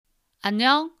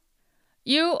안녕.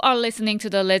 You are listening to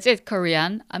the Legit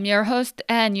Korean. I'm your host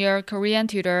and your Korean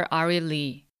tutor, Ari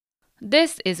Lee.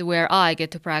 This is where I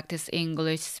get to practice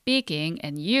English speaking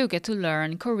and you get to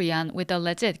learn Korean with the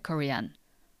Legit Korean.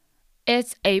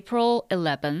 It's April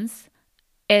 11th.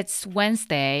 It's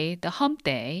Wednesday, the hump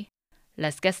day.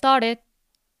 Let's get started.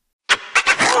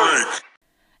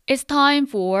 It's time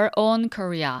for On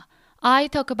Korea. I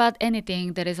talk about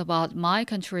anything that is about my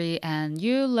country and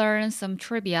you learn some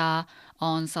trivia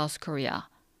on South Korea.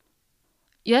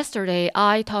 Yesterday,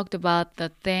 I talked about the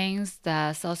things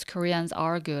that South Koreans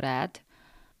are good at.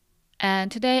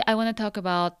 And today, I want to talk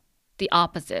about the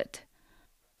opposite,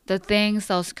 the things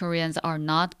South Koreans are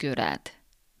not good at.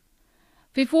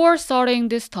 Before starting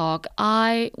this talk,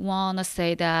 I want to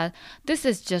say that this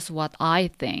is just what I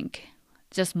think,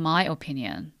 just my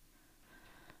opinion.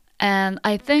 And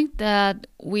I think that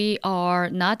we are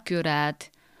not good at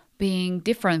being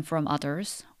different from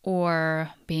others or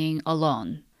being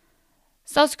alone.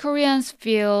 South Koreans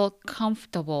feel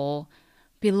comfortable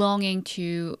belonging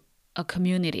to a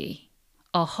community,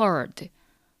 a herd.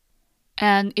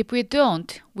 And if we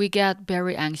don't, we get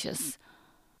very anxious.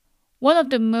 One of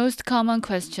the most common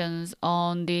questions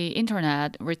on the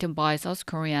internet written by South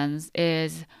Koreans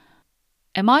is,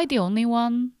 am I the only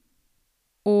one?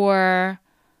 Or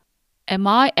am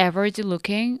I average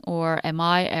looking? Or am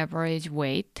I average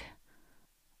weight?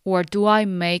 Or do I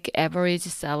make average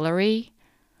salary?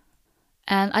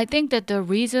 And I think that the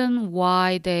reason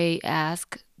why they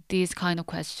ask these kind of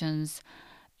questions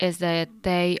is that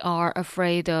they are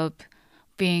afraid of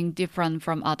being different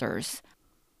from others.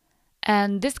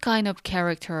 And this kind of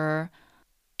character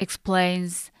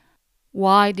explains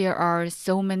why there are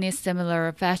so many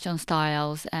similar fashion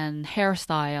styles and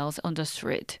hairstyles on the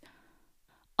street.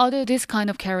 Although this kind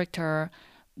of character,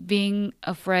 being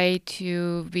afraid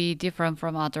to be different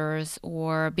from others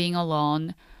or being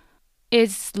alone,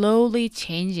 is slowly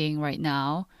changing right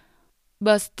now.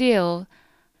 But still,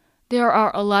 there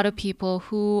are a lot of people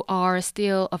who are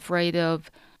still afraid of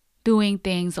doing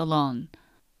things alone.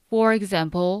 For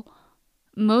example,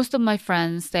 most of my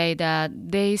friends say that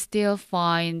they still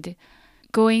find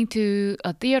going to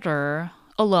a theater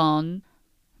alone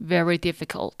very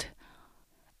difficult.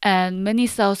 And many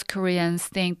South Koreans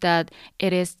think that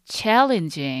it is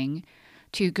challenging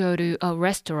to go to a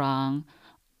restaurant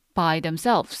by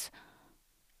themselves.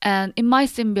 And it might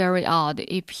seem very odd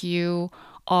if you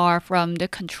are from the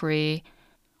country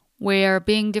where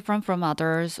being different from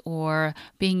others or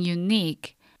being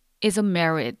unique is a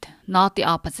merit, not the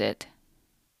opposite.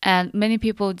 And many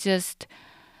people just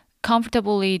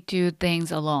comfortably do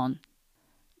things alone.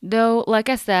 Though, like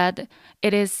I said,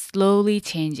 it is slowly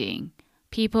changing.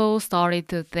 People started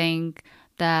to think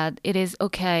that it is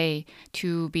okay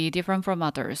to be different from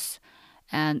others,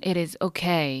 and it is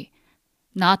okay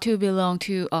not to belong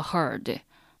to a herd.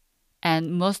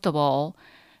 And most of all,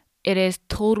 it is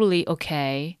totally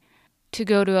okay to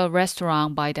go to a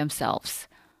restaurant by themselves.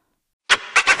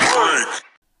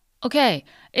 Okay,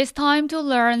 it's time to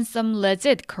learn some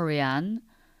legit Korean.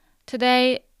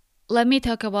 Today, let me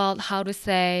talk about how to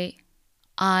say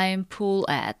I'm cool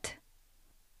at.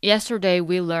 Yesterday,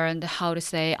 we learned how to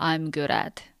say I'm good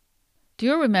at. Do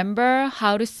you remember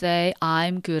how to say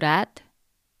I'm good at?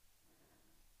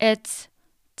 It's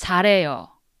잘해요.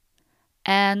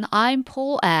 And I'm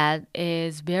cool at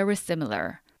is very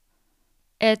similar.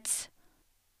 It's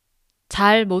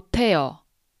잘 못해요.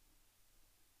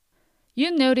 You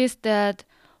notice that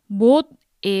못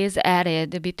is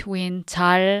added between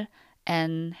잘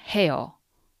and 해요.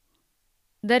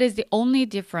 That is the only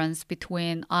difference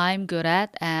between I'm good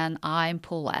at and I'm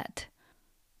cool at.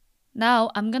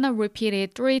 Now I'm gonna repeat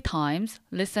it 3 times.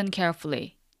 Listen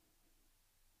carefully.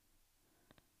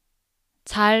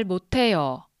 잘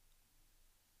못해요.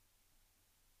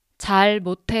 잘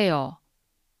못해요.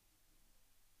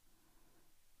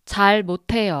 잘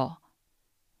못해요.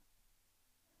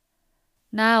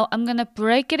 Now I'm gonna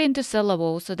break it into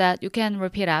syllables so that you can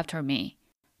repeat after me.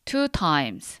 2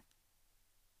 times.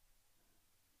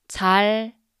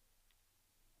 잘,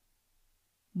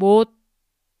 못,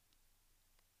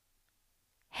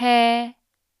 해,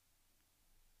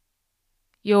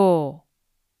 요.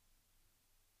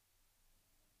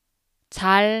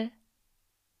 잘,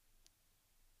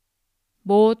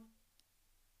 못,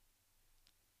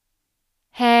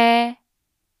 해,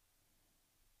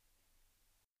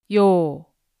 요.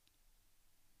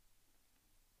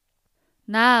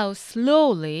 Now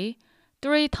slowly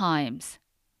 3 times.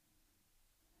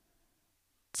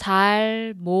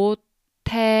 잘 못해요.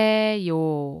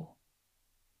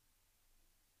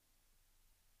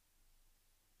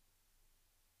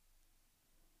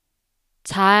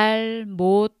 잘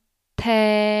못해요.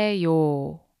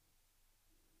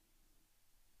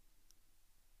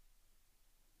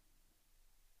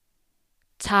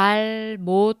 잘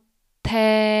못해요.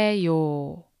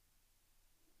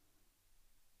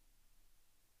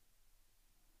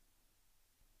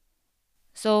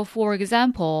 So, for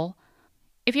example,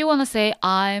 if you want to say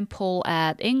I'm poor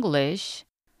at English,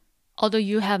 although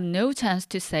you have no chance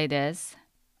to say this,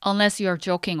 unless you're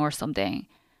joking or something,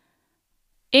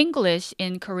 English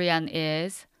in Korean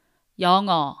is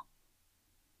영어.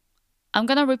 I'm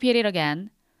gonna repeat it again.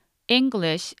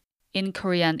 English in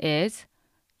Korean is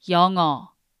영어.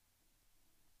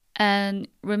 And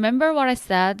remember what I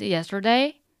said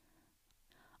yesterday?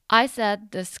 I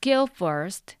said the skill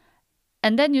first,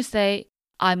 and then you say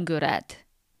I'm good at.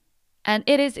 And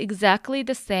it is exactly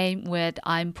the same with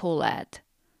I'm poor at.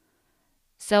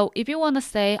 So if you want to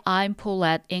say I'm poor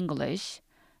at English,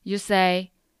 you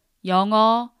say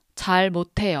영어 잘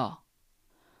못해요.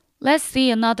 Let's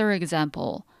see another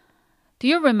example. Do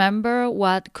you remember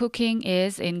what cooking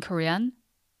is in Korean?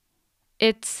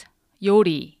 It's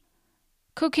요리.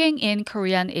 Cooking in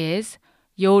Korean is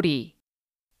요리.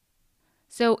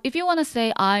 So if you want to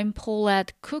say I'm poor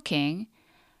at cooking,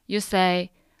 you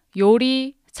say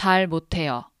요리 잘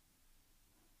못해요.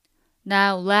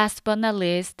 Now last but not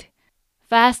least,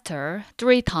 faster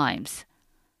 3 times.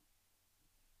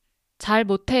 잘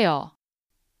못해요.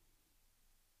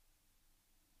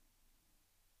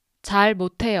 잘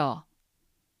못해요.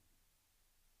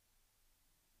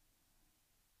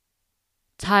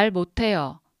 잘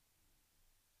못해요.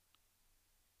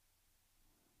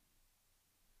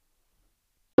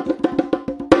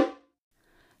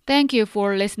 Thank you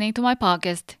for listening to my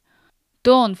podcast.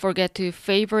 Don't forget to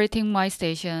favoriting my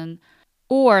station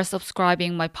or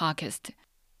subscribing my podcast.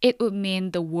 It would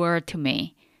mean the world to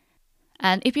me.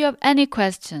 And if you have any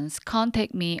questions,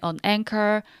 contact me on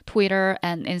Anchor, Twitter,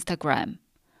 and Instagram.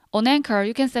 On Anchor,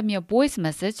 you can send me a voice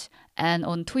message, and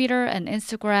on Twitter and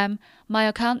Instagram, my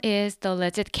account is the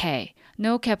legit K.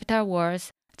 No capital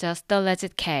words, just the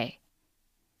legit K.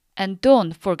 And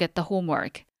don't forget the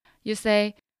homework. You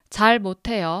say 잘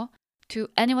못해요 to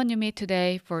anyone you meet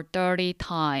today for 30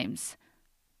 times.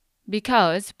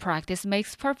 Because practice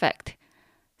makes perfect.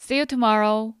 See you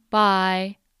tomorrow.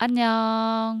 Bye.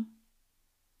 안녕.